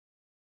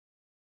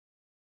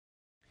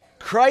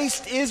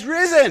Christ is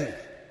risen.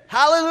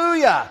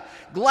 Hallelujah.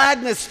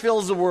 Gladness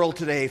fills the world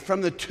today. From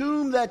the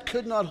tomb that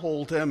could not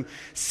hold him,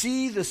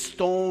 see, the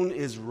stone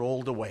is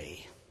rolled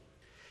away.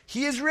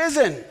 He is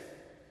risen.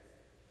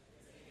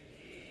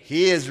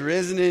 He is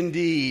risen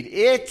indeed.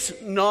 It's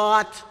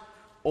not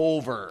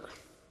over.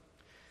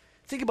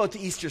 Think about the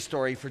Easter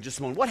story for just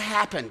a moment. What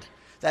happened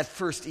that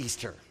first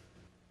Easter?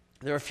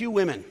 There were a few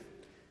women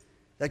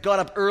that got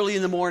up early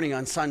in the morning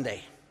on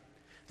Sunday.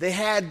 They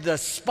had the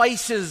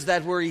spices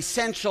that were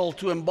essential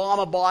to embalm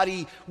a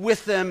body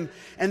with them,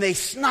 and they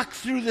snuck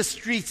through the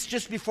streets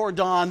just before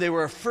dawn. They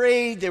were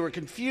afraid, they were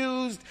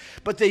confused,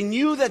 but they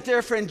knew that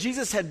their friend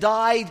Jesus had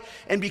died,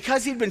 and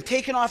because he'd been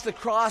taken off the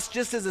cross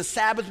just as the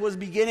Sabbath was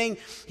beginning,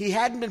 he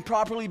hadn't been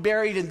properly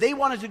buried, and they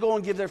wanted to go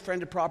and give their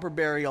friend a proper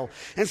burial.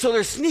 And so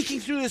they're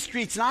sneaking through the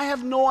streets, and I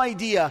have no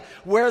idea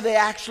where they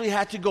actually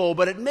had to go,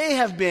 but it may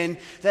have been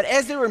that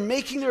as they were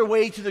making their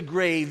way to the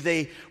grave,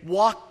 they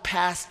walked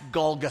past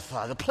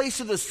Golgotha, the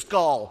place of the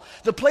skull,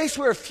 the place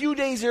where a few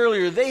days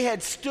earlier they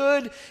had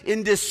stood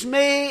in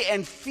dismay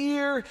and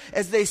fear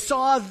as they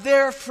saw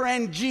their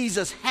friend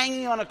Jesus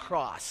hanging on a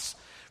cross.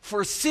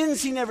 For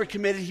sins he never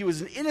committed, he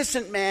was an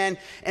innocent man,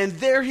 and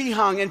there he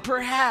hung. And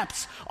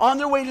perhaps on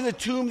their way to the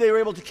tomb, they were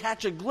able to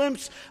catch a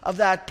glimpse of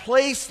that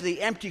place,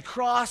 the empty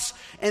cross,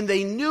 and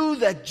they knew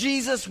that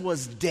Jesus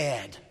was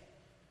dead.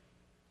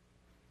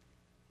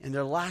 And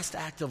their last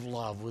act of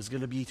love was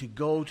going to be to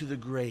go to the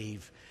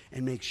grave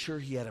and make sure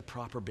he had a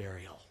proper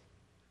burial.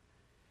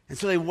 And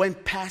so they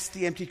went past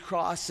the empty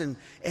cross, and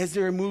as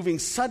they were moving,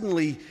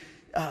 suddenly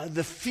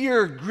the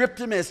fear gripped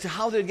them as to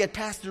how they'd get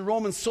past the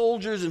Roman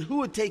soldiers and who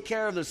would take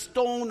care of the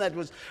stone that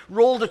was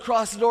rolled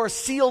across the door,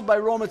 sealed by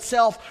Rome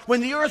itself,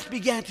 when the earth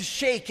began to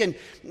shake. And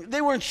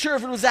they weren't sure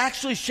if it was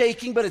actually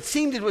shaking, but it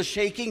seemed it was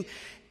shaking.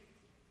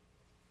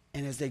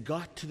 And as they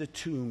got to the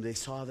tomb, they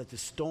saw that the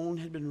stone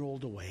had been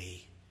rolled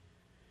away.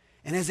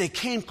 And as they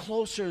came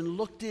closer and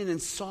looked in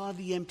and saw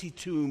the empty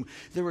tomb,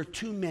 there were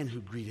two men who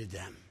greeted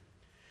them.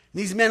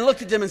 These men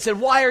looked at them and said,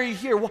 "Why are you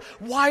here?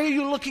 Why are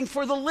you looking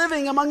for the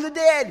living among the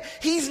dead?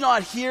 He's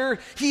not here.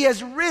 He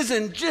has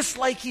risen just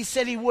like he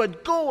said he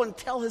would. Go and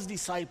tell his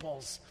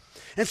disciples."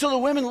 And so the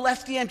women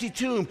left the empty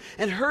tomb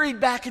and hurried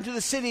back into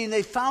the city, and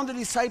they found the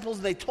disciples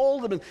and they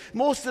told them, and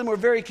most of them were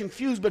very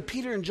confused, but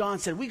Peter and John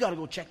said, "We got to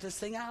go check this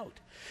thing out."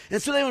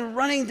 And so they went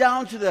running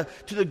down to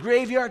the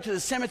graveyard, to the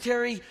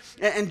cemetery,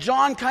 and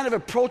John kind of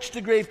approached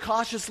the grave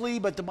cautiously,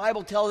 but the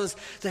Bible tells us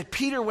that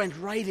Peter went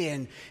right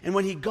in, and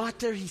when he got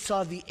there, he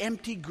saw the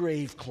empty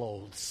grave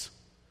clothes.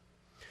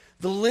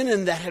 The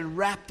linen that had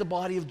wrapped the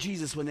body of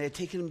Jesus when they had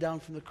taken him down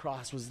from the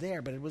cross was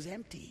there, but it was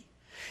empty.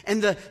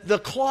 And the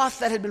cloth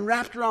that had been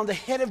wrapped around the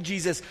head of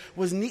Jesus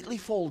was neatly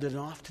folded and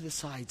off to the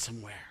side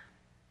somewhere.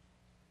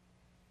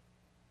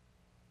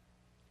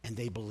 And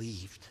they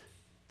believed,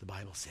 the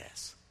Bible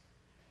says.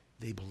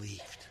 They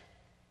believed.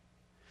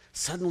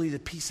 Suddenly the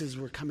pieces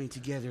were coming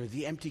together.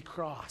 The empty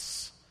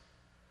cross,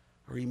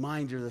 a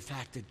reminder of the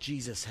fact that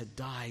Jesus had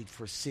died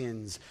for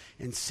sins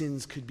and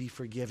sins could be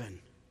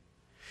forgiven.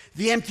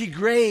 The empty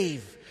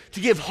grave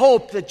to give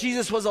hope that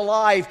Jesus was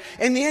alive,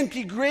 and the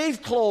empty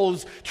grave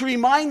clothes to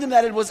remind them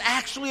that it was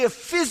actually a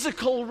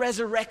physical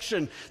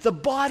resurrection. The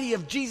body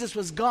of Jesus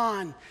was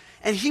gone,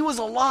 and he was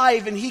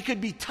alive, and he could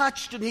be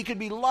touched, and he could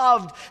be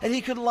loved, and he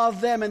could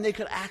love them, and they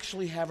could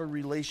actually have a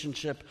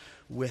relationship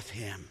with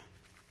him.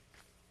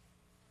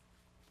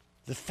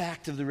 The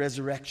fact of the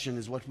resurrection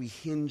is what we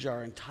hinge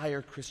our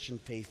entire Christian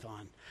faith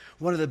on.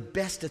 One of the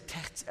best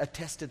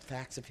attested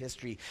facts of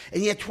history.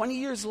 And yet 20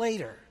 years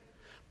later,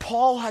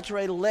 Paul had to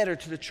write a letter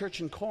to the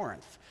church in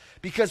Corinth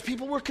because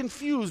people were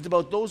confused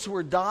about those who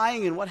were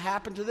dying and what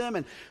happened to them.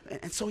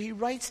 And so he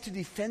writes to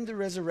defend the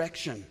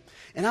resurrection.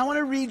 And I want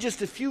to read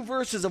just a few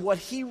verses of what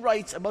he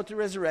writes about the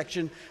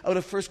resurrection out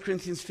of 1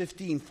 Corinthians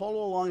 15.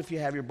 Follow along if you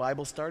have your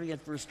Bible, starting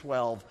at verse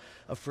 12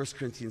 of 1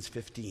 Corinthians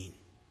 15.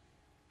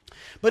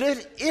 "But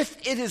if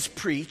it is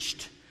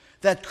preached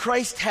that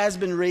Christ has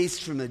been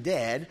raised from the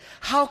dead,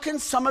 how can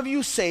some of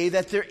you say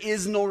that there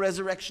is no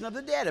resurrection of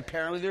the dead?"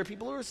 Apparently there are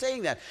people who are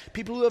saying that.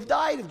 People who have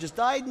just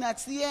died, and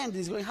that's the end.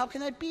 He's going, how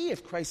can that be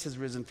if Christ has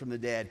risen from the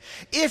dead?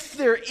 "If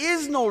there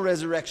is no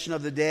resurrection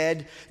of the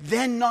dead,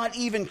 then not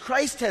even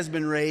Christ has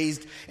been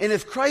raised. And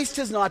if Christ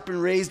has not been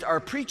raised, our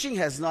preaching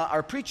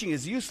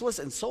is useless,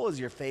 and so is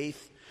your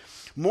faith.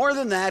 More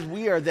than that,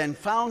 we are then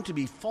found to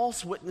be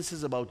false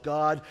witnesses about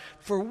God,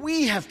 for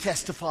we have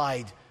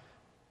testified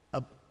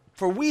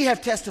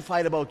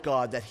about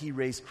God that he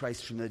raised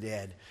Christ from the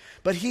dead.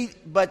 But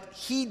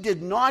he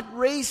did not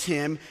raise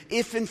him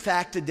if in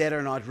fact the dead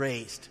are not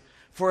raised.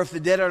 For if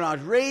the dead are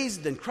not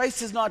raised, then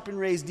Christ has not been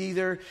raised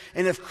either.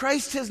 And if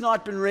Christ has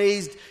not been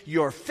raised,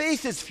 your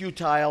faith is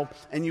futile,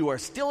 and you are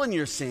still in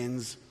your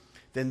sins.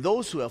 Then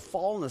those who have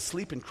fallen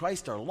asleep in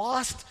Christ are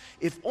lost.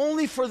 If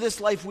only for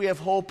this life we have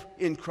hope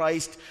in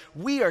Christ,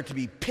 we are to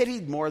be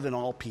pitied more than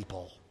all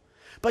people.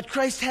 But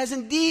Christ has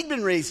indeed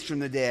been raised from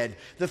the dead,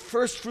 the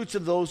first fruits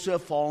of those who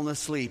have fallen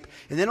asleep.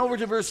 And then over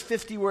to verse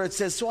 50 where it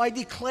says, so I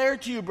declare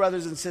to you,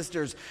 brothers and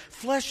sisters,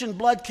 flesh and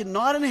blood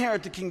cannot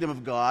inherit the kingdom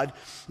of God,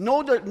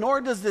 nor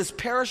does this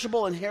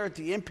perishable inherit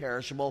the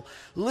imperishable.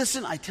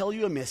 Listen, I tell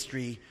you a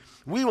mystery.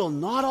 We will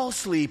not all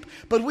sleep,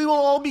 but we will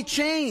all be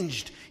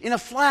changed in a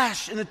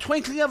flash, in the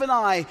twinkling of an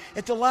eye,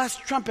 at the last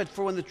trumpet.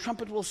 For when the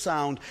trumpet will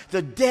sound,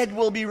 the dead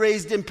will be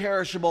raised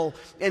imperishable,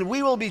 and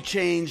we will be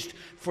changed.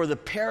 For the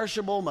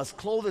perishable must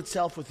clothe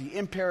itself with the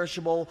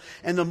imperishable,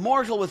 and the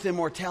mortal with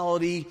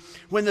immortality.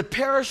 When the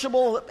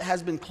perishable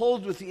has been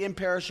clothed with the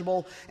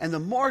imperishable, and the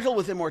mortal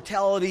with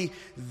immortality,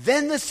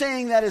 then the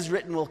saying that is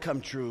written will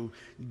come true.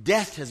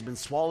 Death has been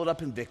swallowed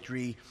up in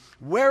victory.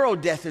 Where, O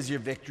death, is your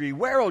victory?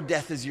 Where, O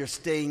death, is your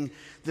sting?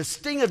 The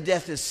sting of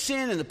death is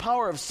sin, and the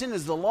power of sin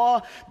is the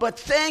law. But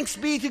thanks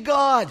be to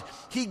God,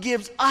 He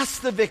gives us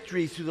the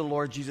victory through the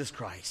Lord Jesus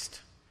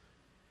Christ.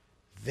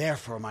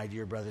 Therefore, my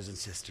dear brothers and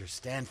sisters,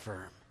 stand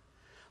firm.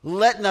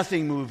 Let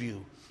nothing move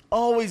you.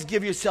 Always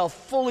give yourself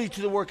fully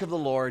to the work of the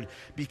Lord,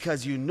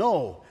 because you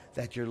know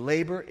that your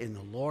labor in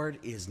the Lord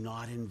is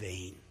not in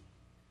vain.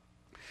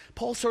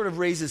 Paul sort of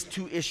raises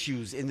two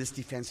issues in this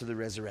defense of the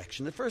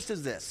resurrection. The first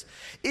is this: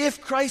 if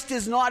Christ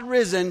is not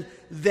risen,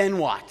 then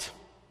what?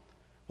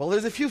 Well,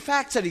 there's a few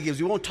facts that he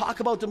gives. We won't talk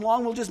about them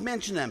long, we'll just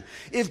mention them.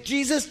 If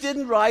Jesus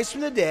didn't rise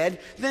from the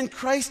dead, then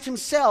Christ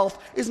himself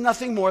is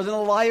nothing more than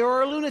a liar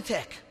or a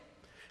lunatic.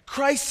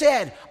 Christ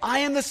said, I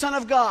am the Son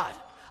of God.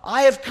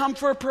 I have come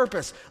for a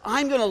purpose.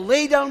 I'm going to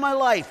lay down my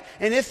life,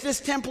 and if this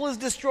temple is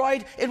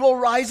destroyed, it will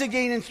rise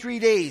again in 3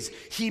 days.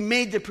 He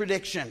made the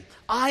prediction.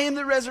 I am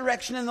the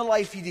resurrection and the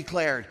life, he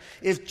declared.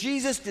 If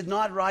Jesus did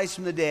not rise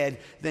from the dead,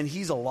 then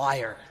he's a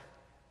liar,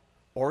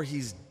 or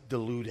he's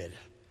deluded.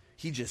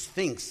 He just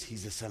thinks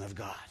he's the Son of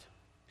God.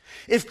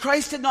 If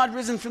Christ had not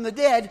risen from the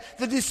dead,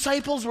 the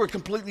disciples were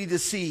completely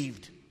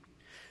deceived.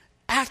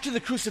 After the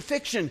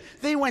crucifixion,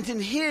 they went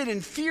and hid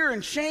in fear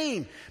and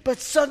shame. But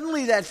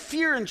suddenly that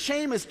fear and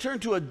shame has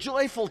turned to a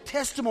joyful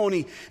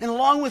testimony. And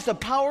along with the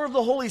power of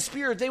the Holy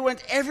Spirit, they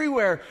went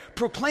everywhere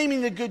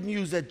proclaiming the good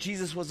news that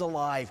Jesus was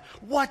alive.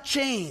 What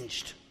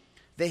changed?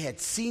 They had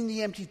seen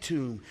the empty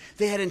tomb.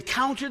 They had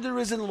encountered the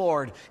risen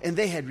Lord, and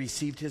they had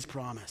received his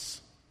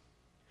promise.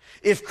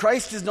 If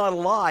Christ is not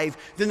alive,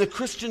 then the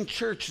Christian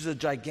church is a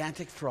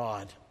gigantic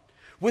fraud.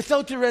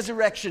 Without the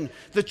resurrection,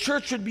 the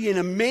church would be an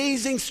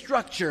amazing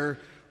structure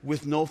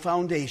with no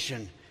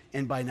foundation,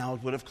 and by now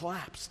it would have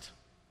collapsed.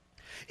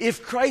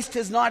 If Christ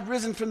has not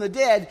risen from the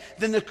dead,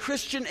 then the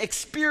Christian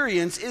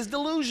experience is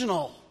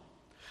delusional.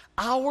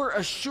 Our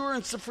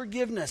assurance of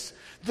forgiveness,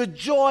 the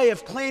joy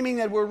of claiming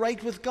that we're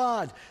right with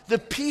God, the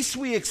peace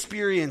we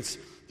experience,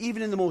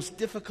 even in the most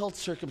difficult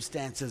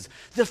circumstances,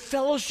 the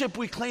fellowship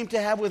we claim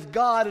to have with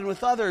God and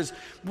with others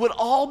would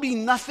all be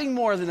nothing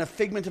more than a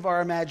figment of our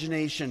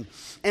imagination.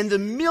 And the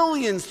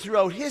millions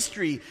throughout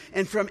history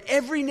and from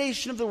every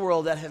nation of the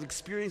world that have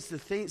experienced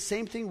the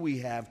same thing we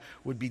have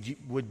would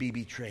be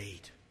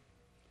betrayed.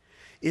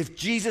 If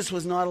Jesus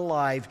was not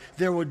alive,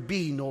 there would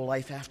be no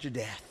life after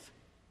death.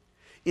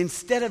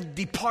 Instead of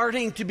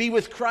departing to be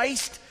with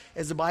Christ,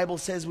 as the Bible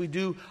says we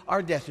do,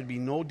 our death would be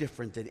no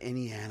different than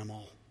any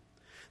animal.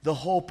 The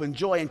hope and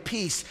joy and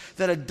peace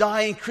that a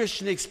dying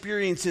Christian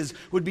experiences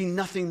would be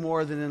nothing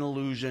more than an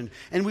illusion.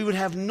 And we would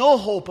have no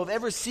hope of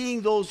ever seeing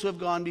those who have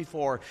gone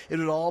before. It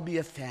would all be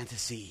a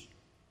fantasy.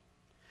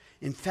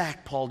 In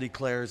fact, Paul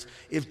declares,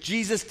 if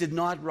Jesus did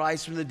not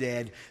rise from the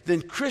dead,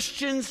 then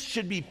Christians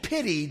should be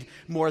pitied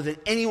more than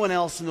anyone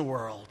else in the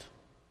world.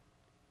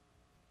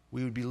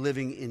 We would be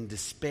living in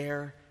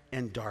despair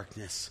and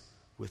darkness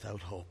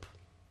without hope.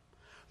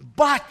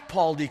 But,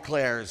 Paul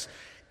declares,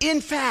 in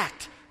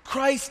fact,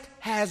 Christ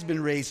has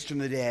been raised from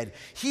the dead.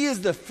 He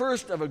is the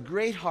first of a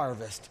great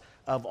harvest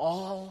of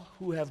all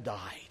who have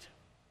died.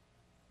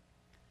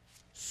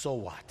 So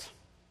what?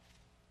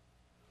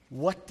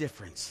 What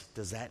difference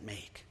does that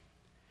make?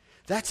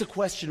 That's a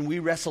question we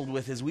wrestled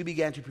with as we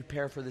began to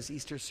prepare for this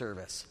Easter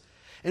service.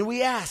 And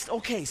we asked,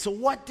 okay, so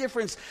what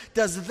difference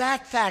does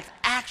that fact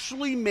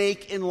actually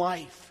make in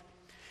life?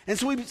 And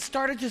so we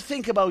started to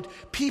think about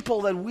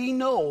people that we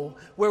know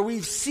where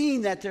we've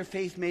seen that their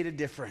faith made a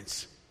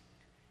difference.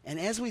 And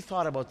as we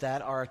thought about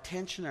that, our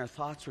attention, our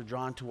thoughts were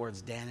drawn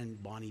towards Dan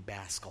and Bonnie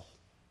Baskill.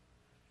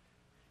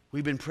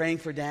 We've been praying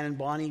for Dan and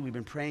Bonnie. We've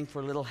been praying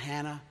for little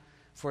Hannah,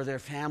 for their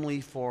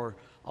family for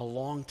a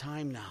long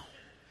time now.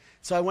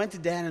 So I went to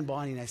Dan and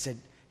Bonnie and I said,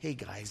 hey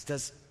guys,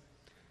 does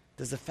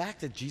the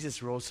fact that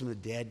Jesus rose from the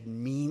dead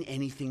mean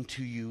anything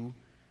to you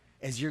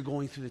as you're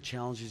going through the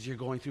challenges you're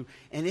going through?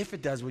 And if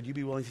it does, would you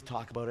be willing to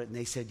talk about it? And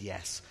they said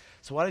yes.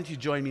 So why don't you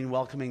join me in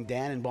welcoming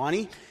Dan and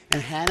Bonnie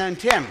and Hannah and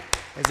Tim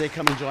as they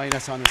come and join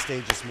us on the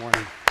stage this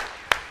morning.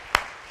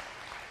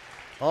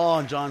 Oh,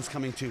 and John's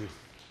coming too.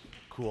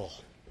 Cool.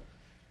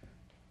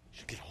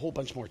 Should get a whole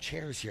bunch more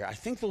chairs here. I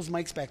think those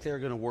mics back there are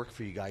going to work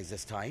for you guys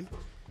this time.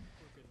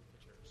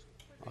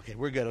 Okay,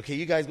 we're good. Okay,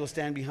 you guys go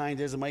stand behind.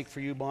 There's a mic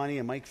for you, Bonnie,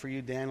 a mic for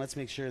you, Dan. Let's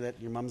make sure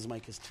that your mom's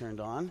mic is turned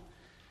on.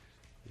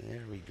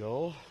 There we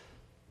go.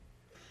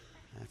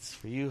 That's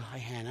for you. Hi,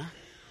 Hannah.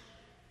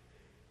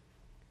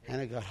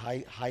 Hannah got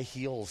high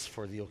heels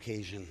for the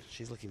occasion.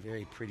 She's looking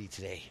very pretty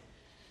today.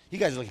 You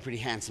guys are looking pretty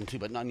handsome too,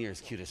 but not near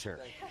as cute as her.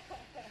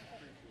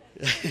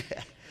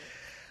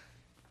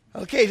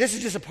 Okay, this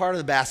is just a part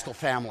of the Baskill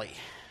family.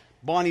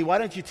 Bonnie, why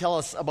don't you tell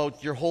us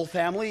about your whole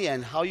family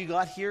and how you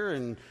got here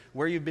and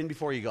where you've been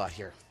before you got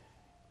here?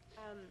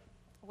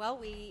 Well,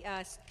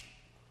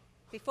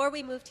 before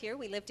we moved here,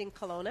 we lived in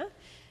Kelowna,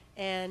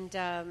 and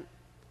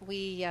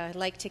we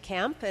liked to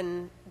camp.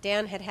 And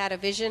Dan had a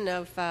vision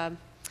of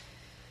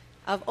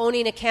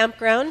owning a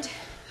campground.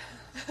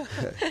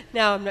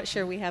 Now I'm not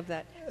sure we have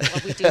that.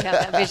 Well, we do have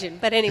that vision,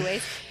 but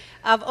anyways,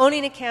 of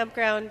owning a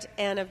campground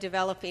and of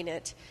developing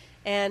it.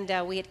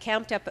 And we had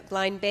camped up at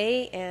Blind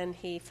Bay, and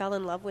he fell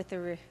in love with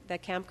the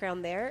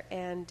campground there,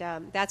 and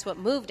that's what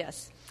moved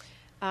us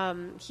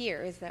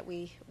here. Is that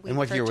we and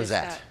what year was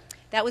that?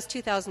 That was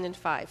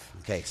 2005.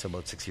 Okay, so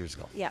about 6 years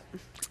ago. Yeah,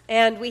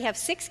 and we have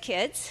 6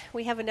 kids.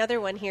 We have another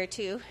one here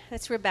too.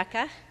 That's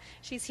Rebecca.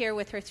 She's here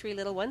with her 3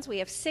 little ones. We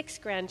have 6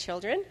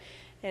 grandchildren,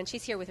 and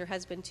she's here with her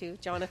husband too,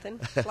 Jonathan.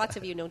 Lots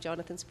of you know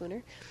Jonathan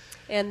Spooner.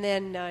 And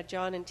then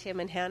John and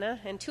Tim and Hannah,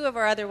 and 2 of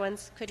our other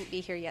ones couldn't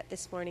be here yet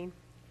this morning.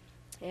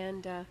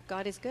 And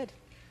God is good.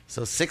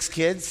 So 6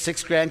 kids,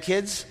 6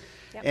 grandkids,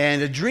 yep.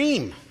 And a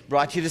dream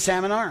brought you to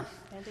Salmon Arm.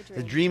 And a dream.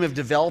 The dream of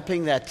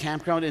developing that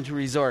campground into a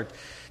resort.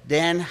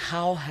 Dan,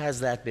 how has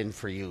that been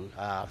for you?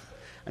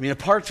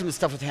 Apart from the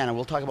stuff with Hannah,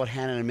 we'll talk about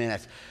Hannah in a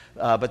minute,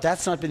 but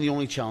that's not been the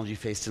only challenge you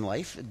faced in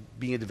life.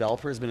 Being a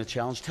developer has been a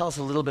challenge. Tell us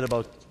a little bit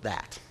about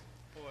that.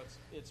 Well,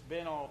 it's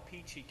been all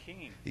peachy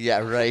keen. Yeah,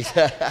 right.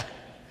 I'm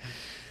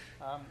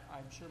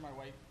sure my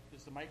wife,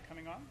 is the mic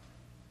coming on?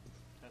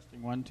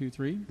 Testing 1, 2,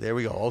 3. There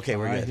we go. Okay,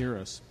 we're good. I hear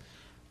us.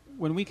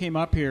 When we came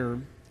up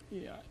here,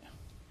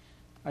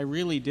 I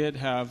really did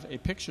have a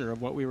picture of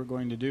what we were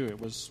going to do.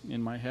 It was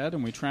in my head,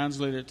 and we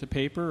translated it to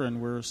paper, and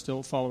we're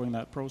still following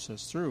that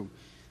process through.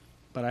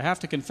 But I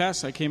have to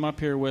confess, I came up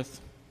here with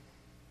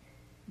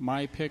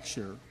my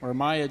picture or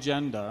my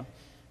agenda,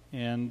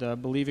 and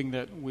believing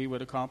that we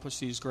would accomplish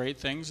these great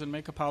things and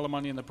make a pile of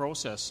money in the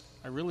process.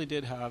 I really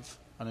did have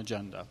an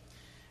agenda.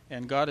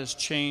 And God has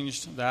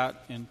changed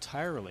that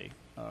entirely.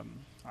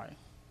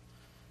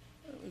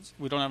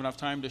 We don't have enough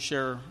time to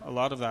share a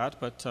lot of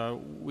that, but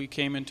we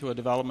came into a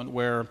development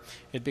where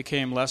it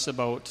became less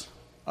about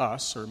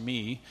us or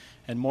me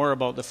and more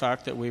about the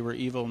fact that we were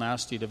evil,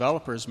 nasty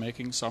developers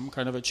making some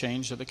kind of a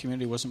change that the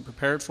community wasn't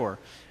prepared for.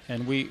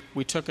 And we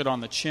took it on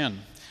the chin.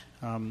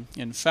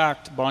 In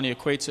fact, Bonnie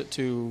equates it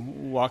to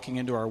walking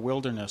into our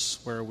wilderness,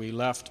 where we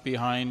left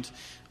behind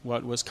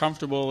what was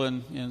comfortable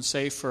and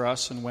safe for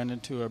us and went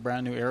into a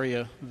brand new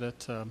area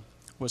that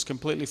was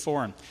completely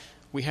foreign.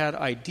 We had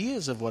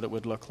ideas of what it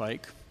would look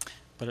like,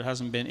 but it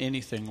hasn't been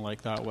anything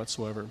like that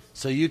whatsoever.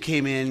 So you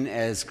came in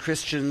as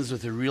Christians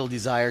with a real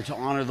desire to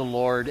honor the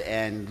Lord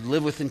and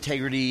live with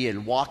integrity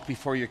and walk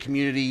before your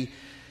community,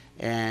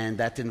 and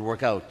that didn't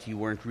work out. You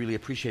weren't really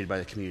appreciated by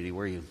the community,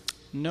 were you?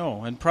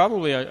 No, and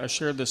probably I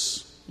shared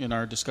this in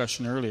our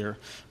discussion earlier.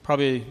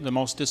 Probably the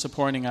most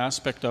disappointing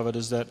aspect of it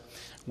is that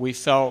we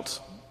felt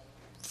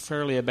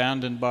fairly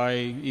abandoned by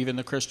even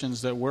the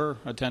Christians that were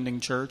attending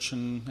church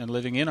and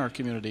living in our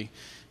community.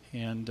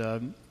 And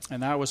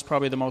that was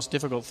probably the most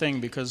difficult thing,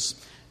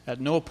 because at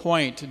no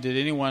point did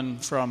anyone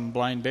from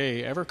Blind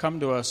Bay ever come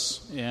to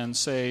us and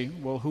say,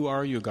 well, who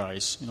are you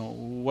guys?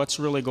 What's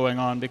really going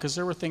on? Because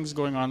there were things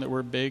going on that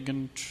were big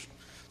and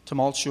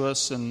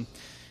tumultuous and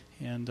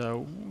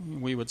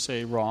we would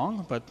say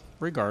wrong, but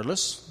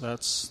regardless,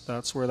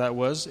 that's where that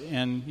was.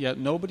 And yet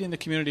nobody in the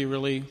community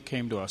really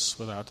came to us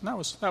with that. And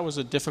that was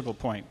a difficult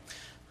point.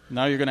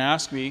 Now you're going to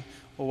ask me,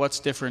 well, what's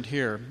different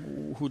here?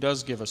 Who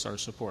does give us our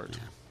support?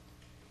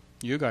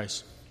 You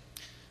guys.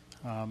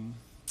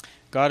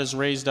 God has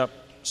raised up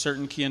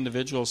certain key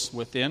individuals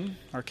within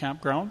our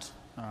campground,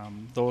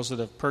 those that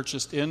have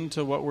purchased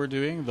into what we're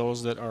doing,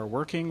 those that are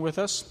working with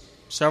us.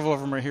 Several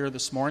of them are here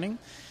this morning.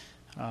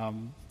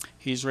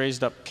 He's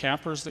raised up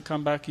campers that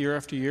come back year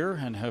after year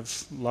and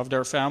have loved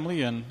our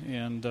family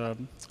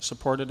and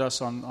supported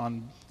us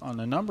on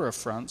a number of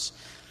fronts.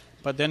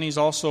 But then he's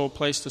also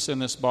placed us in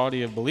this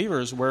body of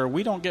believers where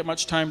we don't get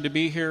much time to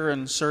be here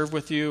and serve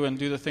with you and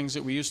do the things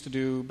that we used to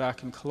do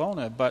back in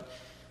Kelowna. But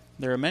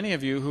there are many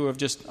of you who have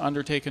just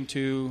undertaken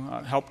to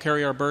help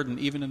carry our burden,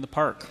 even in the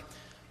park.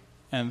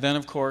 And then,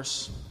 of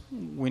course,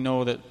 we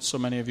know that so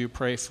many of you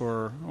pray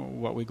for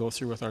what we go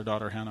through with our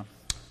daughter, Hannah.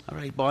 All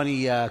right,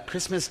 Bonnie,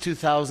 Christmas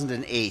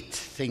 2008,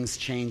 things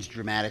changed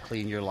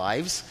dramatically in your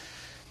lives.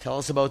 Tell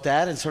us about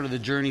that and sort of the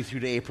journey through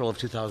to April of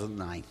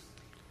 2009.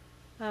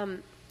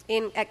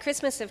 At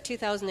Christmas of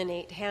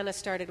 2008, Hannah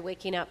started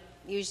waking up,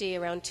 usually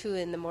around 2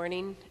 in the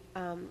morning,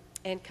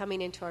 and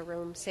coming into our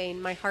room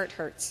saying, "My heart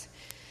hurts."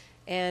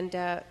 And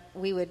at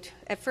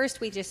first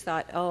we just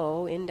thought,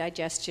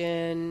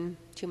 indigestion,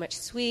 too much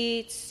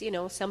sweets,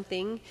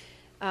 something.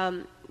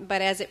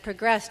 But as it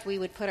progressed, we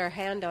would put our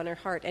hand on her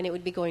heart, and it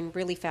would be going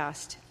really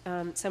fast,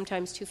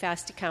 sometimes too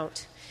fast to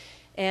count.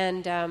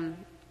 And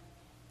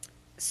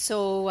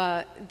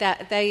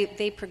that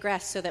they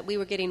progressed so that we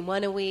were getting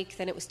 1 a week,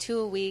 then it was 2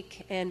 a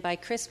week, and by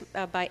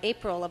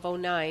April of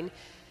 2009,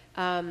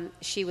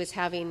 she was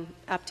having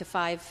up to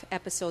 5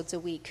 episodes a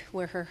week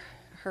where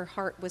her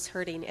heart was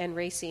hurting and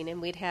racing, and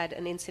we'd had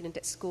an incident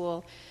at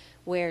school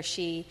where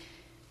she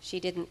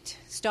didn't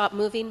stop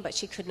moving, but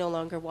she could no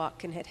longer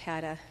walk and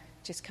had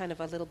just kind of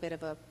a little bit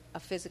of a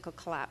physical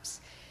collapse.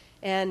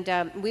 And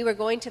we were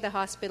going to the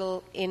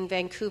hospital in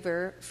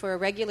Vancouver for a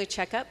regular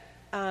checkup.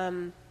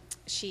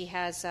 She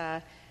has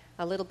a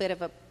little bit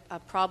of a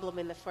problem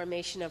in the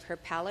formation of her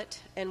palate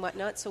and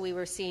whatnot, so we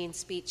were seeing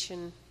speech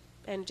and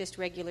just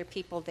regular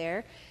people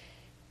there.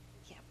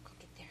 Yeah, go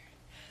get there.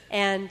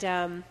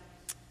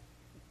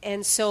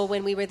 And so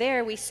when we were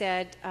there, we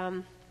said,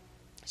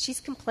 she's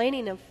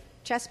complaining of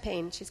chest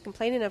pain. She's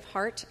complaining of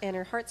heart, and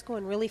her heart's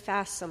going really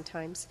fast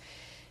sometimes.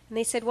 And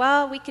they said,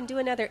 well, we can do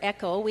another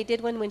echo. We did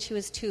one when she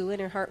was 2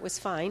 and her heart was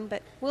fine,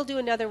 but we'll do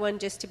another one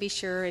just to be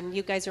sure, and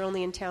you guys are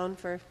only in town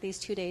for these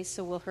 2 days,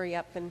 so we'll hurry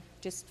up and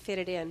just fit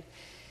it in.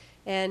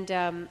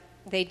 And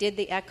they did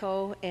the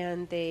echo,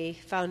 and they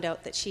found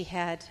out that she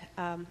had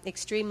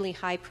extremely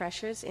high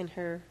pressures in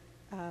her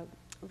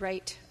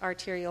right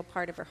arterial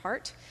part of her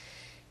heart,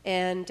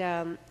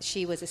 and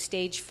she was a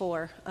stage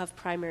 4 of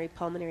primary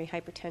pulmonary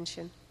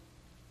hypertension.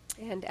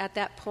 And at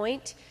that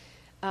point,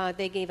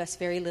 they gave us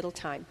very little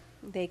time.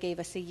 They gave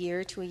us 1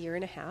 year to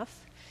 1.5 years,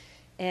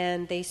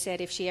 and they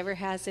said if she ever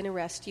has an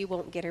arrest, you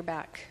won't get her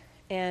back.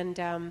 And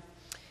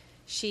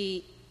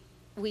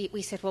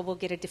we said, well, we'll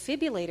get a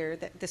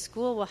defibrillator. The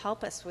school will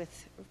help us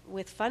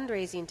with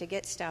fundraising to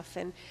get stuff.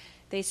 And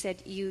they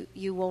said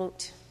you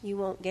won't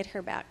get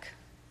her back.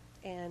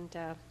 And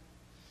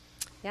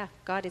yeah,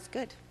 God is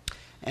good.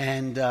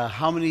 And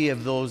how many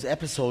of those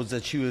episodes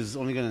that she was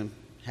only going to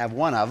have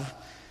one of,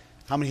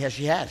 how many has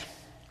she had?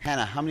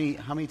 Hannah, how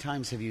many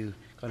times have you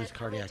gone into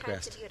cardiac arrest? How many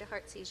times have you had a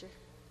heart seizure?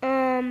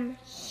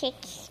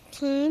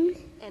 16.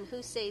 And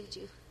who saved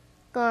you?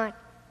 God.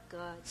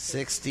 God.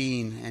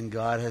 16, and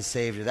God has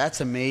saved her. That's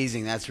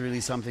amazing. That's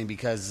really something,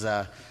 because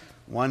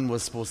one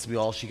was supposed to be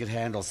all she could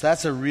handle. So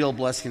that's a real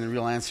blessing and a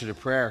real answer to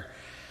prayer.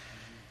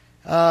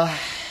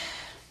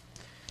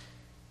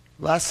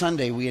 Last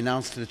Sunday, we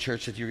announced to the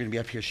church that you're going to be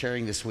up here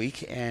sharing this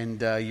week,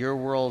 and your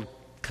world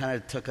kind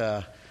of took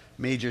a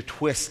major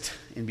twist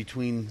in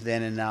between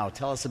then and now.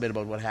 Tell us a bit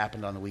about what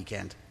happened on the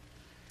weekend.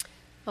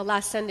 Well,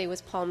 last Sunday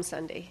was Palm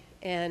Sunday,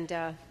 and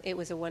it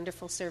was a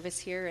wonderful service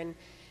here,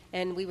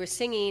 and we were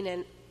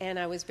singing, and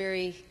I was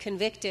very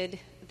convicted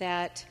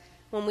that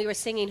when we were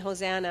singing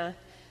Hosanna,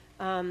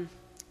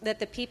 that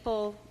the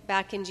people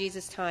back in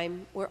Jesus'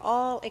 time were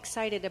all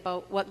excited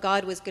about what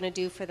God was going to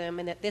do for them,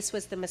 and that this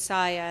was the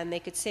Messiah, and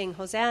they could sing,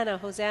 Hosanna,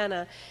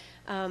 Hosanna,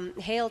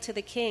 hail to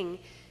the King.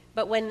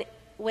 But when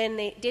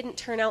they didn't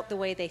turn out the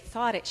way they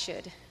thought it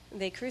should,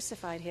 they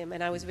crucified him,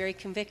 and I was very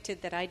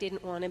convicted that I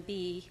didn't want to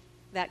be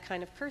that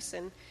kind of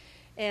person.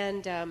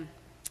 And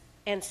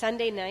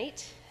Sunday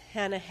night,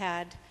 Hannah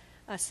had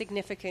a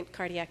significant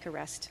cardiac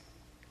arrest,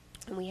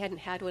 and we hadn't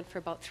had one for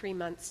about 3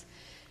 months,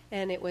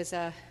 and it was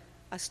a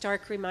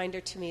stark reminder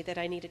to me that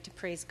I needed to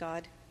praise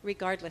God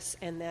regardless,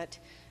 and that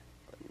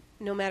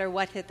no matter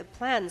what the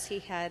plans he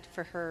had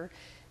for her,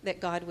 that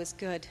God was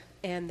good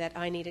and that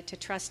I needed to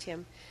trust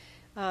him.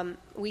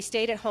 We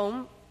stayed at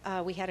home.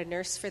 We had a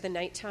nurse for the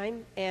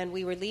nighttime, and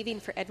we were leaving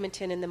for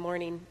Edmonton in the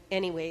morning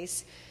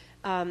anyways,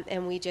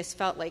 and we just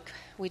felt like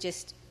we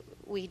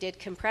did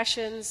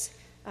compressions.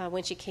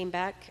 When she came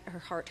back, her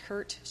heart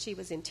hurt. She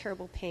was in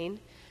terrible pain,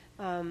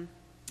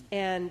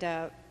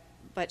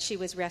 but she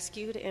was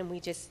rescued, and we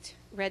just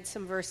read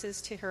some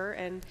verses to her,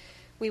 and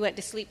we went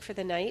to sleep for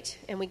the night,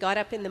 and we got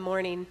up in the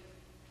morning,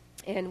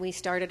 and we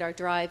started our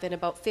drive, and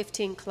about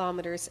 15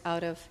 kilometers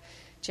out of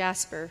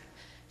Jasper,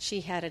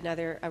 she had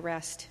another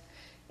arrest,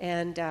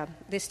 and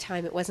this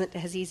time it wasn't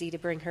as easy to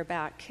bring her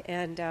back,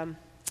 and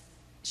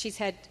she's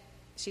had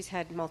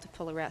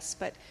multiple arrests,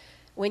 but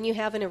when you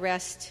have an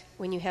arrest,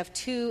 when you have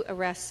 2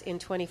 arrests in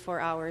 24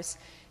 hours,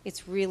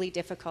 it's really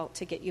difficult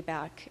to get you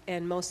back,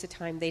 and most of the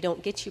time they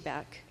don't get you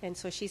back. And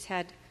so she's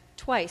had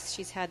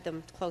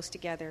them close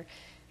together,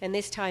 and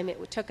this time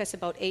it took us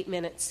about 8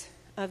 minutes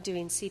of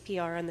doing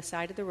CPR on the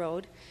side of the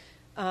road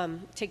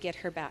to get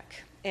her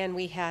back. And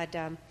we had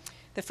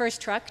the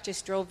first truck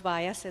just drove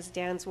by us as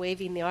Dan's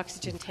waving the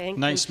oxygen tank.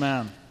 Nice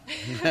man.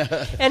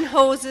 And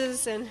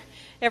hoses and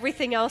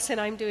everything else, and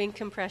I'm doing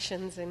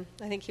compressions, and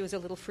I think he was a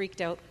little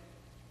freaked out.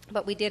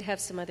 But we did have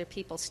some other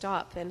people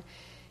stop,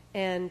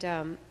 and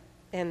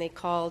they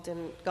called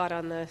and got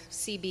on the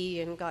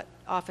CB and got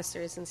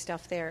officers and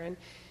stuff there,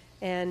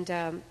 and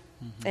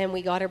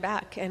we got her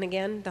back. And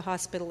again, the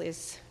hospital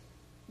is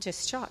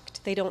just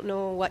shocked. They don't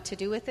know what to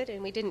do with it,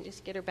 and we didn't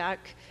just get her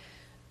back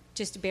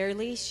just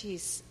barely.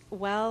 She's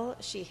well.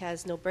 She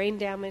has no brain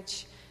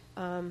damage.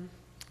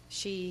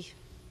 She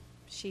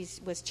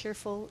was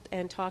cheerful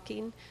and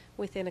talking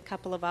within a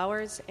couple of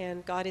hours,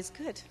 and God is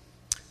good.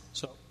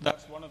 So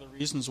that's one of the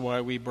reasons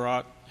why we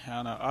brought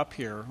Hannah up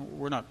here.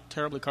 We're not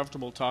terribly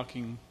comfortable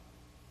talking,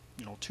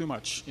 too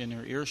much in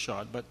her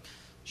earshot, but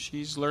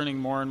she's learning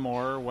more and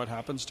more. What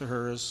happens to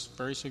her is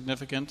very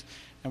significant.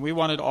 And we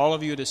wanted all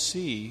of you to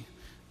see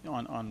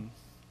on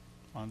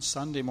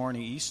Sunday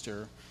morning,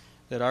 Easter,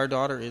 that our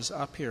daughter is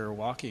up here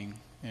walking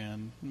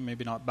and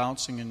maybe not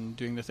bouncing and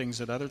doing the things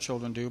that other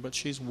children do, but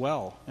she's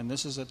well. And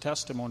this is a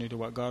testimony to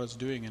what God is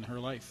doing in her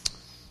life.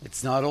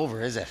 It's not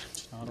over, is it?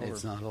 It's not over.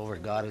 It's not over.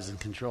 God is in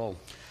control.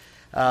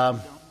 Did you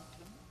want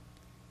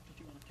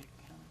to take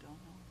Hannah down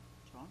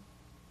now, John?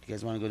 You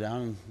guys want to go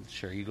down?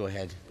 Sure, you go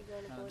ahead.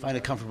 Find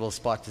a comfortable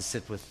spot to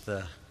sit with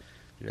the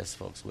rest of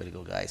folks. Way to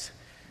go, guys.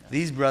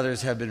 These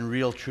brothers have been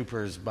real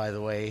troopers, by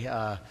the way.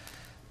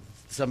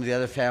 Some of the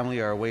other family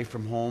are away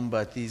from home,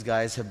 but these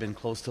guys have been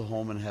close to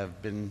home and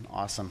have been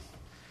awesome.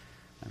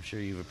 I'm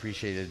sure you've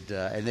appreciated,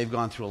 and they've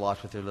gone through a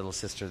lot with their little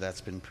sister.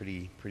 That's been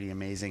pretty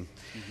amazing.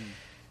 Mm-hmm.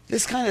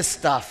 This kind of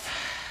stuff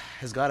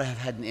has got to have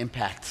had an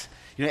impact.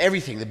 You know,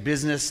 everything, the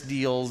business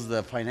deals,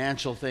 the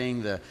financial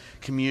thing, the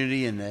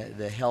community, and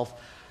the health.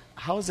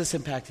 How has this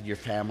impacted your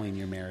family and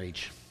your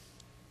marriage?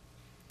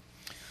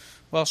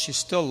 Well, she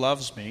still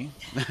loves me.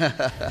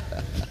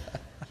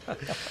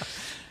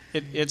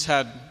 It's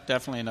had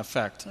definitely an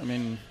effect. I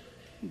mean,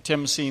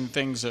 Tim's seen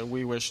things that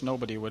we wish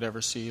nobody would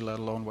ever see, let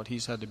alone what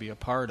he's had to be a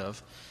part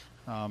of.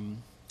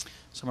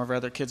 Some of our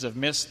other kids have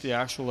missed the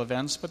actual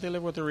events, but they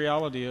live with the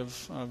reality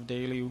of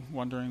daily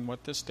wondering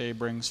what this day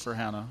brings for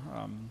Hannah.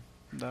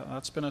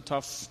 That's been a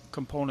tough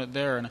component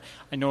there, and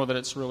I know that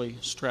it's really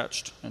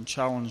stretched and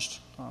challenged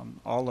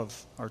all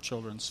of our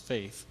children's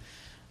faith.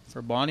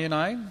 For Bonnie and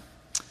I,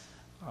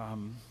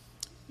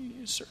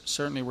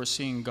 certainly we're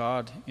seeing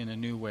God in a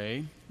new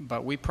way,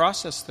 but we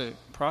process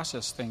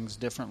things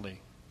differently,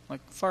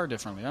 like far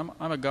differently.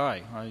 I'm a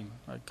guy. I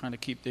kind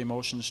of keep the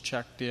emotions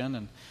checked in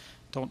and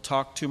don't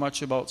talk too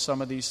much about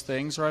some of these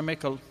things, or I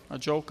make a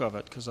joke of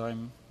it because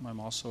I'm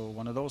also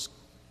one of those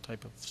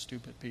type of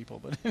stupid people.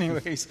 But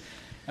anyways,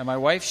 and my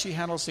wife, she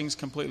handles things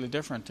completely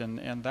different,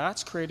 and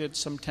that's created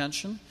some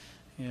tension,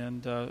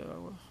 and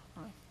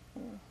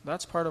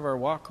that's part of our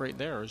walk right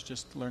there, is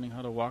just learning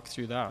how to walk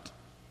through that.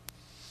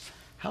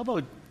 How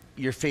about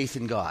your faith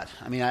in God?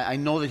 I mean, I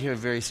know that you have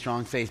very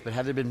strong faith, but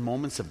have there been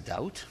moments of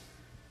doubt?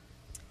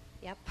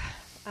 Yep.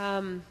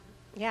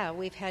 Yeah,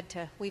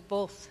 we've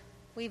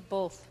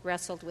both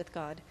wrestled with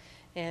God,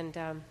 and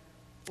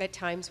at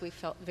times we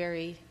felt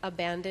very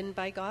abandoned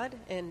by God,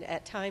 and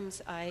at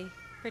times I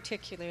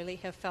particularly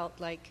have felt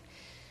like,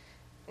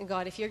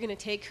 God, if you're going to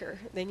take her,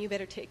 then you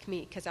better take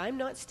me, because I'm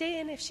not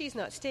staying if she's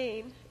not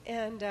staying.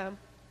 And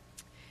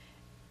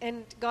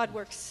God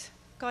works,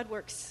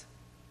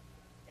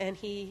 and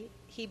He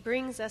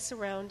brings us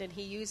around, and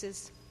He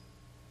uses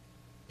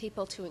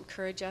people to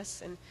encourage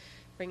us and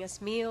bring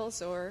us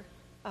meals or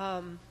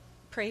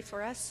pray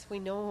for us. We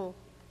know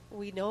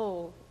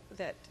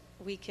that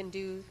we can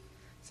do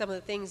some of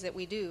the things that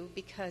we do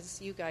because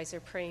you guys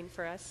are praying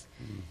for us.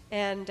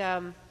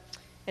 Mm-hmm.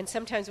 And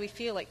sometimes we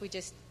feel like we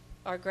just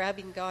are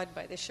grabbing God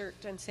by the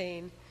shirt and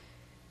saying,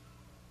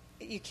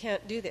 you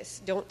can't do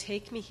this. Don't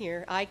take me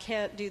here. I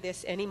can't do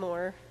this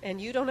anymore.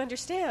 And you don't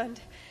understand.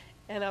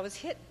 And I was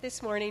hit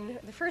this morning,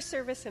 the first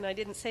service, and I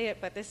didn't say it,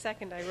 but this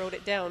second I wrote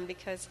it down,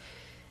 because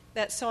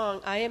that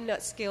song, I am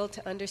not skilled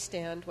to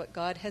understand what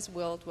God has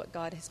willed, what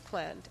God has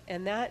planned.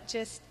 And that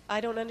just, I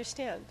don't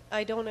understand,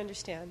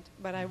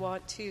 but I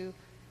want to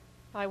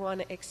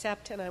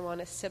accept, and I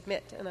want to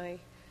submit, and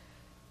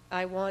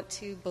I want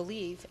to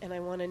believe, and I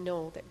want to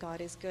know that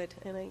God is good,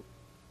 and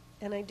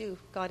I do.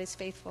 God is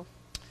faithful.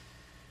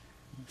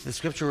 The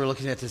scripture we're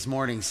looking at this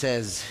morning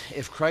says,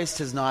 if Christ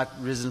has not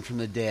risen from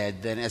the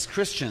dead, then as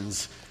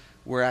Christians,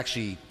 we're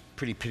actually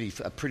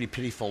a pretty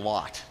pitiful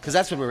lot. Because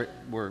that's what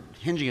we're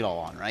hinging it all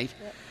on, right?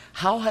 Yep.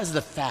 How has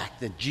the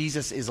fact that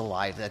Jesus is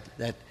alive,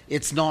 that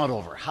it's not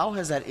over, how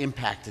has that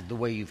impacted the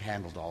way you've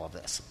handled all of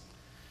this?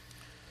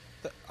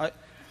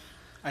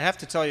 I have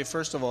to tell you,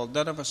 first of all,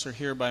 none of us are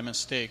here by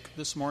mistake.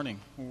 This morning,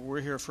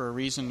 we're here for a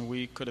reason.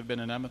 We could have been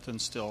in Edmonton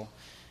still.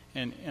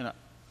 And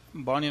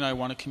Bonnie and I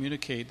want to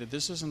communicate that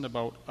this isn't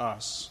about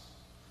us.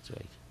 That's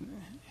right.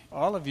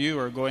 All of you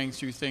are going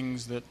through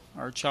things that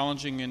are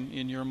challenging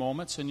in your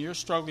moments, and you're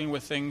struggling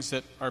with things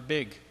that are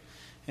big.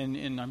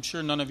 And I'm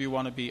sure none of you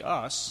want to be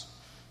us,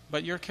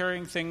 but you're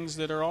carrying things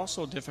that are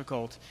also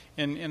difficult.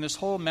 And this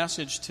whole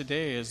message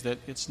today is that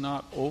it's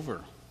not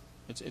over.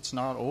 It's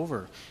not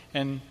over.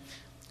 And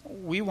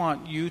we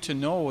want you to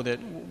know that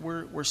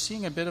we're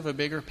seeing a bit of a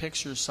bigger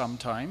picture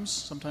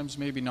sometimes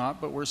maybe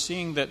not, but we're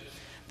seeing that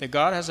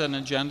God has an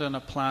agenda and a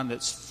plan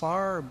that's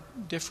far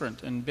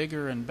different and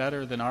bigger and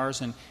better than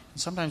ours, and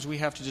sometimes we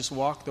have to just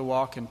walk the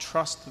walk and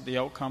trust that the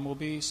outcome will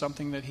be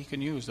something that He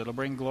can use, that'll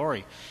bring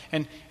glory.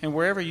 And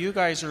wherever you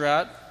guys are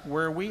at,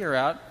 where we are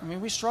at, I mean,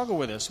 we struggle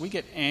with this. We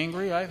get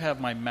angry. I have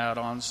my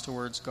mad-ons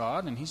towards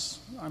God, and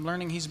I'm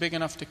learning He's big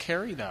enough to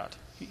carry that.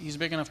 He's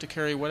big enough to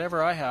carry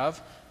whatever I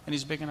have, and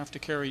He's big enough to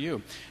carry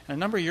you. And a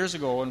number of years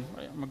ago, and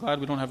I'm glad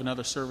we don't have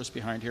another service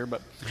behind here,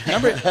 but a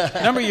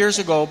number of years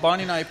ago,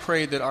 Bonnie and I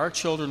prayed that our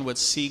children would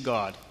see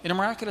God in a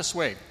miraculous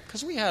way.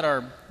 Because we had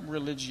our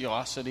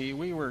religiosity,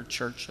 we were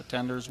church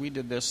attenders, we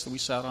did this, we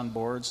sat on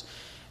boards,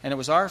 And it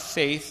was our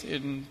faith,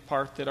 in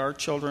part, that our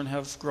children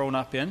have grown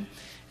up in.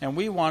 And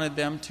we wanted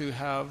them to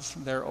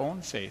have their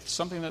own faith,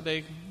 something that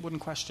they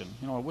wouldn't question.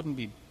 It wouldn't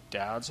be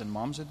dads and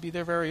moms, it'd be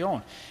their very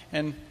own.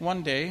 And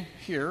one day,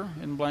 here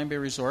in Blind Bay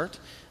Resort,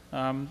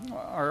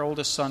 our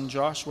oldest son,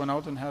 Josh, went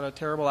out and had a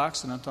terrible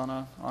accident on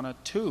a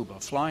tube,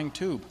 a flying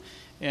tube.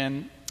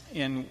 And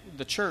in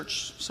the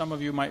church, some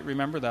of you might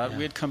remember that. Yeah.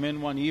 We had come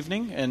in one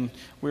evening, and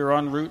we were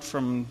en route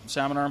from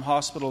Salmon Arm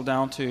Hospital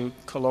down to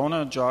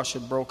Kelowna. Josh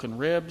had broken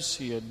ribs.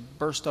 He had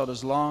burst out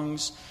his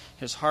lungs.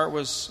 His heart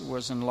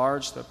was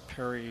enlarged, the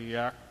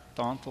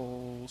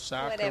periodontal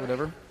sac or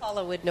whatever.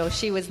 Paula would know.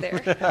 She was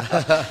there.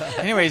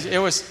 Anyways, it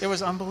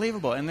was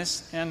unbelievable.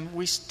 And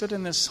we stood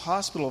in this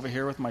hospital over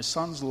here with my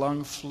son's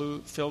lung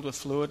filled with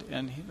fluid,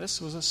 and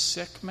this was a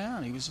sick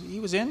man.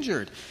 He was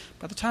injured.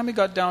 By the time we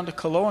got down to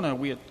Kelowna,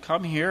 we had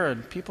come here,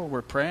 and people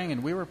were praying,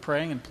 and we were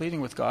praying and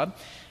pleading with God.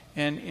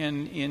 And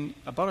in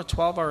about a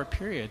 12-hour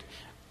period,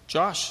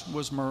 Josh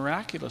was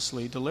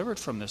miraculously delivered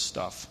from this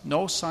stuff.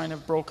 No sign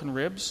of broken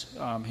ribs.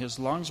 His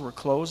lungs were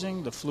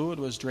closing. The fluid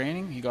was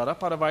draining. He got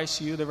up out of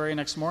ICU the very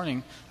next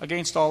morning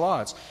against all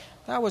odds.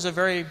 That was a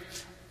very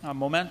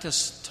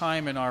momentous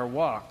time in our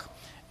walk.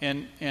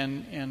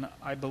 And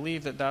I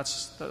believe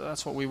that's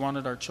what we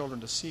wanted our children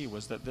to see,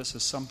 was that this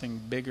is something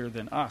bigger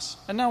than us.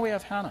 And now we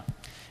have Hannah.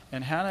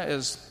 And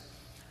Hannah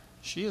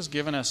she has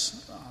given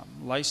us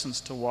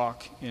license to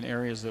walk in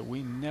areas that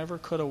we never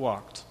could have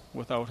walked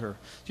without her.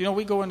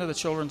 We go into the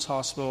children's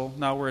hospital,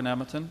 now we're in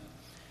Edmonton,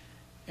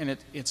 and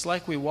it's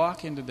like we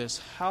walk into this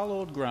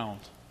hallowed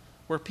ground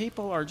where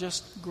people are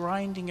just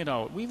grinding it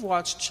out. We've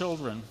watched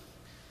children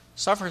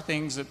suffer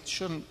things that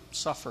shouldn't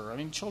suffer.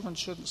 Children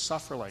shouldn't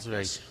suffer like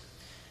this. Right.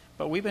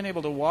 But we've been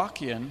able to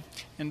walk in,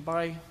 and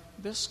by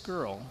this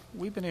girl,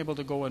 we've been able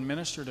to go and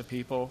minister to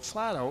people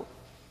flat out,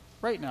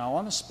 right now,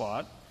 on the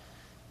spot.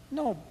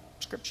 No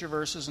scripture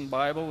verses and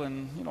Bible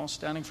and,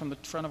 standing from the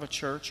front of a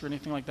church or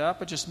anything like that,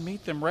 but just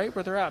meet them right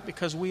where they're at,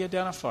 because we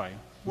identify.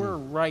 We're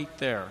right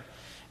there.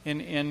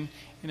 In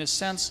a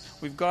sense,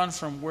 we've gone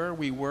from where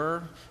we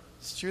were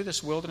through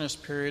this wilderness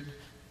period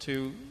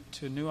to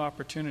new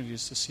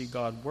opportunities to see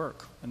God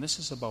work. And this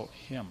is about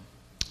Him.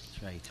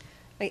 That's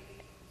right.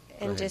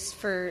 And just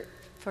for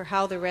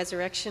how the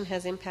resurrection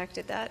has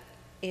impacted that,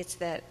 it's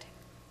that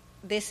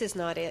this is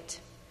not it.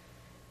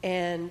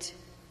 And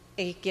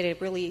you get a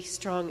really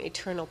strong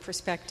eternal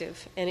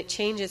perspective. And it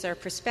changes our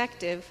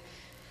perspective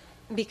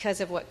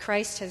because of what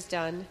Christ has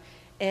done.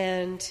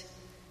 And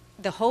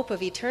the hope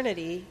of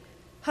eternity,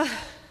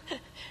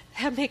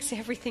 that makes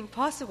everything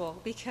possible,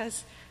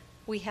 because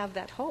we have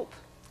that hope.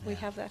 Yeah. We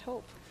have that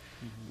hope.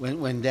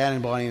 When Dan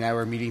and Bonnie and I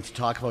were meeting to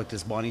talk about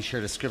this, Bonnie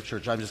shared a scripture,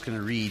 which I'm just going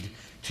to read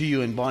to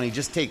you. And Bonnie,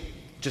 just take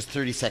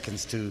 30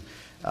 seconds to...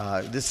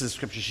 this is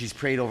scripture she's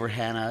prayed over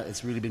Hannah.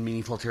 It's really been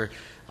meaningful to her.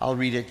 I'll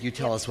read it. You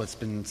tell us what's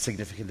been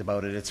significant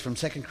about it. It's from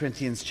 2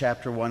 Corinthians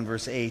chapter 1,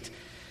 verse 8.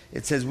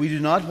 It says, "We do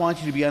not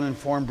want you to be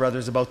uninformed,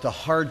 brothers, about the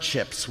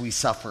hardships we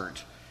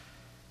suffered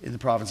in the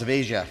province of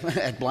Asia,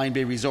 at Blind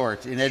Bay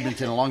Resort in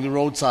Edmonton, along the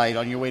roadside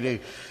on your way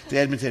to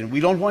Edmonton. We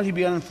don't want you to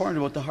be uninformed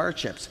about the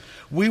hardships.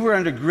 We were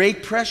under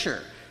great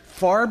pressure,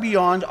 far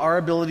beyond our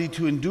ability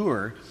to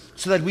endure,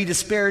 so that we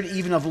despaired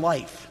even of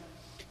life.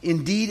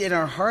 Indeed, in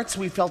our hearts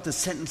we felt the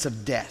sentence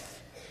of death.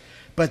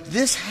 But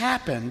this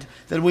happened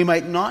that we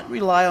might not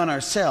rely on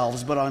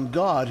ourselves, but on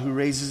God who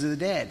raises the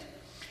dead.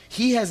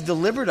 He has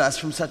delivered us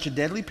from such a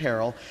deadly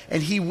peril,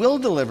 and He will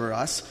deliver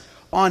us.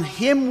 On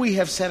Him we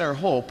have set our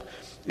hope,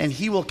 and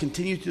He will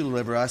continue to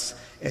deliver us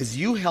as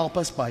you help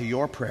us by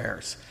your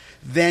prayers.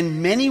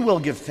 Then many will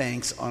give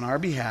thanks on our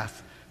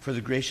behalf for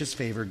the gracious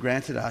favor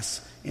granted us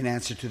in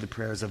answer to the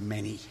prayers of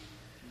many."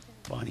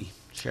 Bonnie,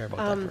 share about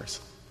that verse.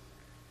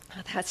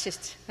 That's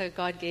just,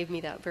 God gave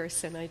me that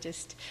verse, and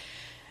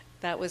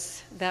that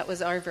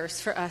was our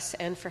verse for us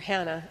and for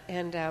Hannah.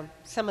 And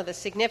some of the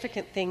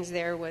significant things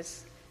there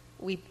was,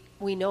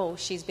 we know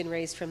she's been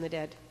raised from the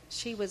dead.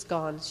 She was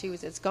gone. She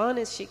was as gone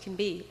as she can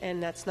be,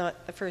 and that's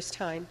not the first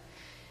time.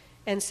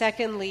 And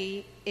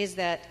secondly is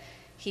that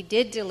He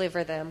did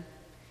deliver them.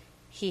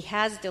 He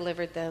has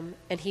delivered them,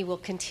 and He will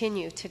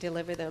continue to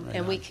deliver them. Right.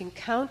 And we can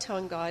count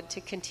on God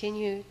to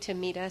continue to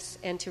meet us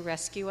and to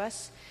rescue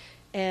us,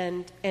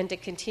 and to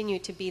continue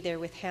to be there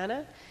with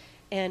Hannah.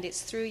 And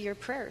it's through your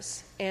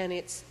prayers, and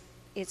it's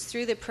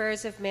through the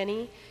prayers of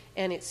many,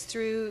 and it's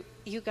through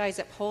you guys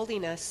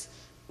upholding us.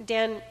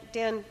 Dan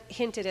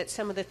hinted at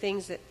some of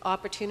the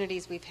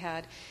opportunities we've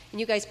had, and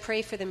you guys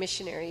pray for the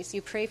missionaries.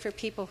 You pray for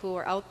people who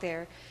are out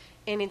there,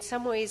 and in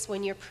some ways,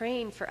 when you're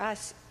praying for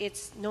us,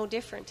 it's no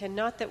different. And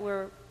not that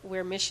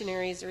we're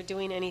missionaries or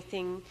doing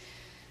anything,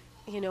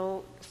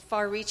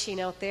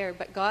 far-reaching out there,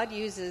 but God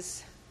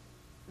uses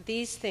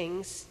these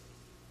things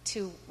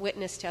to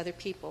witness to other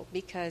people,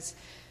 because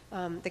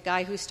the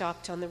guy who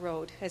stopped on the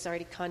road has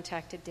already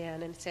contacted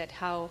Dan and said,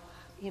 how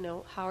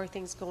are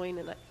things going,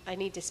 and I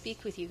need to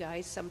speak with you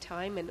guys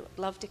sometime, and would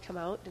love to come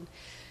out. And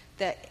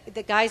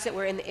the guys that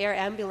were in the air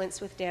ambulance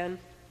with Dan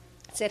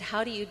said,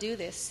 "How do you do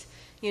this?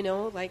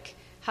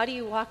 How do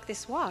you walk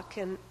this walk?"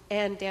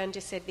 And Dan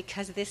just said,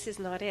 "Because this is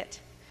not it.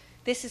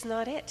 This is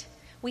not it.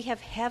 We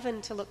have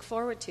heaven to look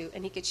forward to.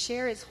 And he could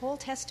share his whole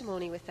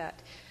testimony with that.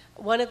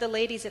 One of the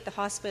ladies at the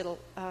hospital,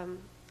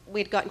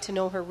 we'd gotten to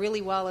know her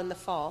really well in the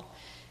fall.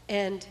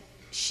 And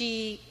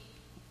she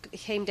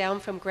came down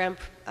from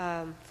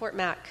Fort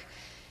Mac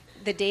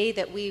the day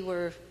that we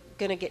were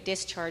going to get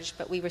discharged,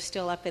 but we were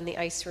still up in the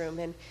ice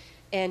room.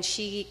 And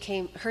she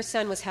came, her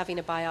son was having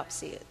a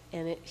biopsy,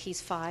 and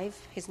he's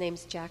 5. His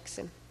name's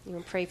Jackson. You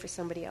can pray for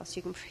somebody else.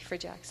 You can pray for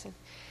Jackson.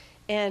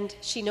 And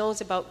she knows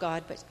about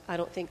God, but I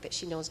don't think that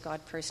she knows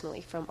God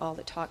personally from all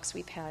the talks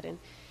we've had.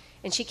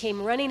 And she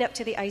came running up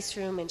to the ice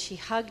room, and she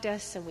hugged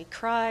us, and we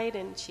cried,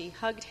 and she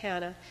hugged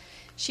Hannah.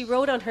 She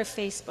wrote on her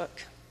Facebook,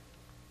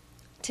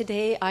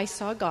 "Today I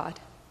saw God.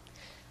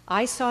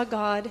 I saw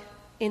God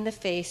in the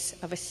face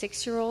of a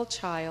 6-year-old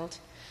child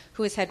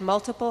who has had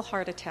multiple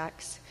heart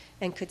attacks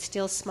and could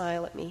still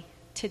smile at me.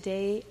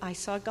 Today I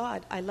saw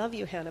God. I love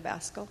you, Hannah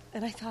Baskill."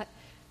 And I thought,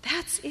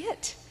 that's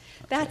it.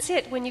 That's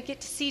it. When you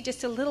get to see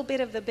just a little bit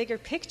of the bigger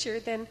picture,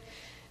 then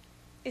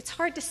it's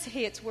hard to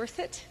say it's worth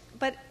it,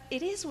 but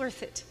it is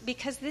worth it,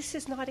 because this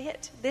is not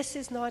it. This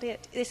is not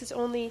it. This is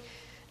only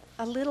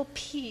a little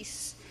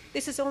piece.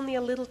 This is only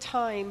a little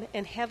time,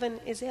 and heaven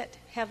is it.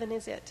 Heaven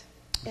is it.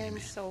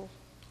 And so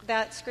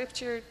that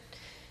scripture,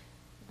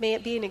 may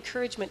it be an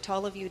encouragement to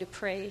all of you to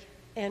pray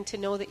and to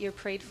know that you're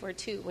prayed for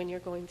too when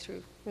you're going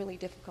through really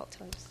difficult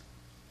times.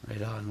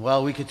 Right on.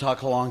 Well, we could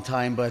talk a long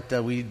time, but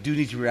we do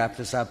need to wrap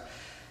this up.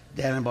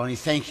 Dan and Bonnie,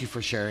 thank you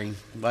for sharing.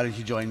 Why don't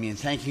you join me in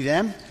thanking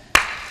them?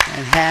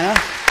 And Hannah.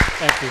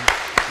 Thank you.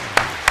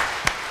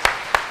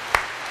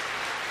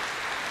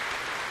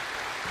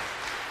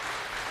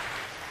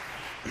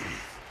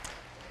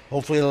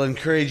 Hopefully it'll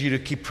encourage you to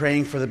keep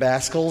praying for the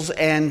Baskills,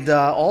 and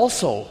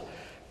also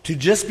to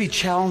just be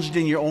challenged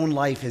in your own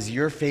life as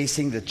you're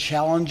facing the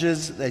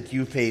challenges that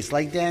you face.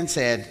 Like Dan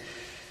said,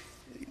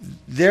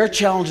 their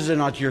challenges are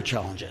not your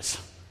challenges.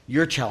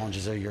 Your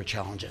challenges are your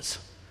challenges.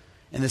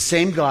 And the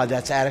same God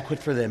that's adequate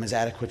for them is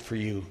adequate for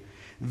you.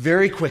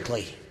 Very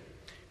quickly,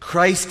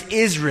 Christ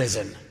is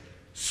risen.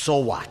 So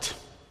what?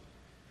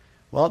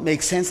 Well, it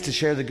makes sense to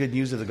share the good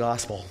news of the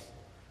gospel,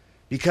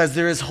 because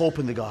there is hope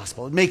in the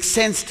gospel. It makes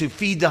sense to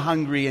feed the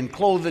hungry and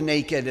clothe the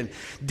naked and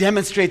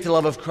demonstrate the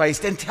love of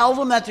Christ and tell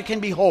them that there can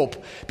be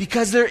hope,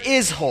 because there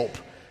is hope.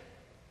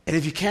 And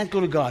if you can't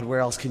go to God, where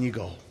else can you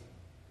go?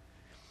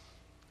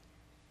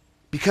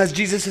 Because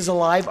Jesus is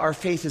alive, our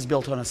faith is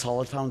built on a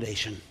solid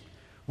foundation.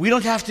 We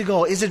don't have to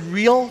go, is it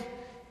real?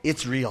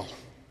 It's real.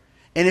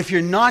 And if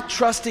you're not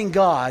trusting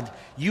God,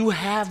 you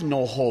have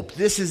no hope.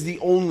 This is the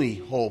only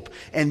hope,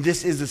 and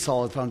this is the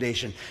solid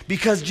foundation.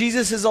 Because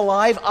Jesus is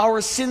alive, our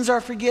sins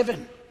are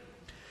forgiven.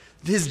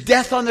 His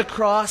death on the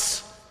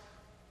cross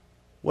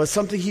was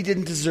something he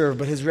didn't deserve,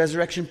 but his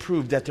resurrection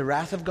proved that the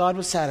wrath of God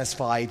was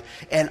satisfied,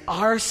 and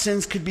our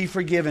sins could be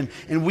forgiven,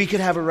 and we could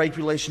have a right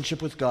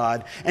relationship with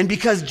God. And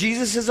because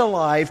Jesus is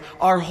alive,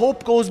 our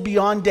hope goes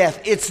beyond death.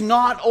 It's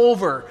not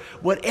over.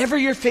 Whatever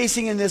you're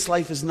facing in this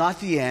life is not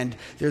the end.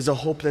 There's a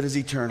hope that is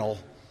eternal.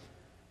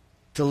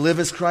 To live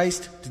as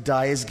Christ, to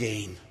die as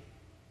gain.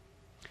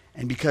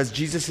 And because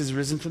Jesus is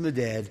risen from the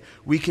dead,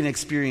 we can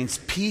experience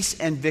peace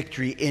and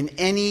victory in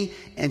any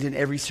and in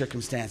every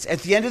circumstance.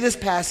 At the end of this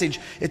passage,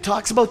 it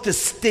talks about the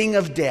sting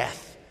of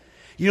death.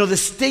 You know, the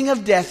sting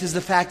of death is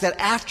the fact that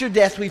after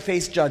death we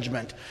face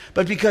judgment.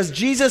 But because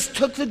Jesus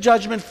took the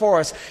judgment for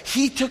us,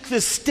 he took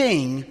the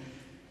sting.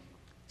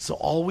 So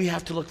all we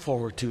have to look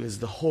forward to is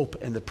the hope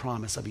and the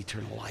promise of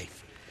eternal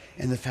life,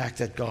 and the fact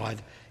that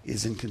God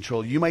is in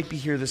control. You might be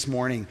here this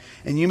morning,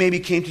 and you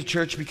maybe came to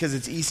church because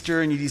it's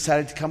Easter and you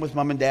decided to come with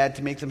mom and dad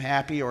to make them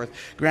happy, or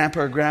grandpa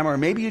or grandma, or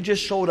maybe you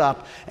just showed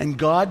up and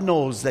God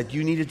knows that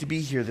you needed to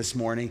be here this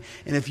morning.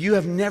 And if you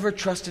have never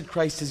trusted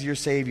Christ as your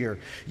Savior,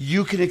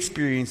 you can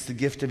experience the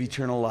gift of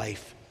eternal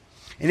life.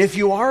 And if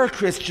you are a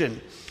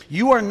Christian,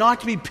 you are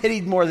not to be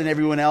pitied more than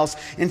everyone else.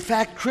 In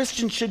fact,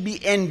 Christians should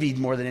be envied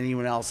more than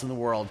anyone else in the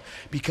world,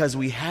 because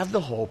we have the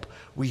hope,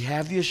 we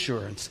have the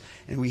assurance,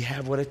 and we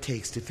have what it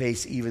takes to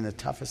face even the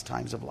toughest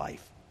times of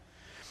life.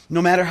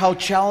 No matter how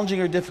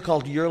challenging or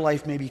difficult your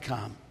life may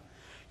become,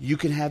 you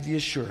can have the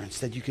assurance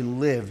that you can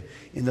live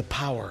in the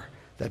power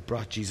that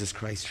brought Jesus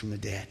Christ from the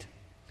dead.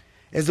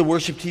 As the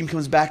worship team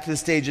comes back to the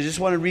stage, I just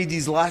want to read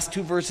these last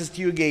 2 verses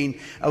to you again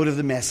out of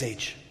the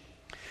Message.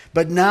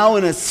 But now,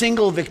 in a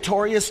single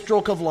victorious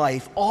stroke of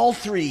life, all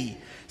 3,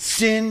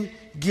 sin,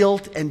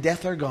 guilt, and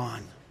death, are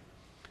gone.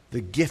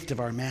 The gift of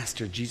our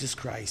Master, Jesus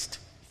Christ.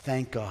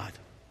 Thank God.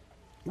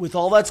 With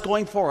all that's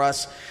going for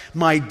us,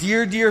 my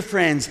dear, dear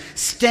friends,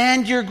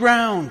 stand your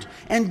ground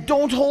and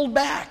don't hold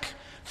back.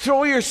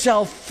 Throw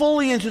yourself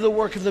fully into the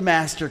work of the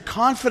Master,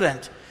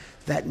 confident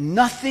that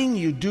nothing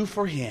you do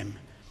for him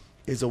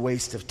is a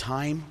waste of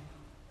time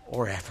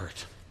or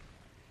effort.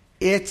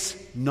 It's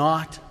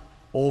not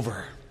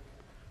over.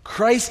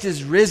 Christ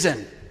is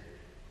risen,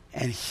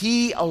 and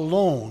he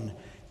alone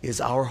is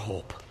our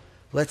hope.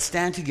 Let's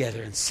stand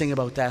together and sing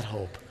about that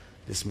hope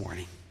this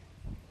morning.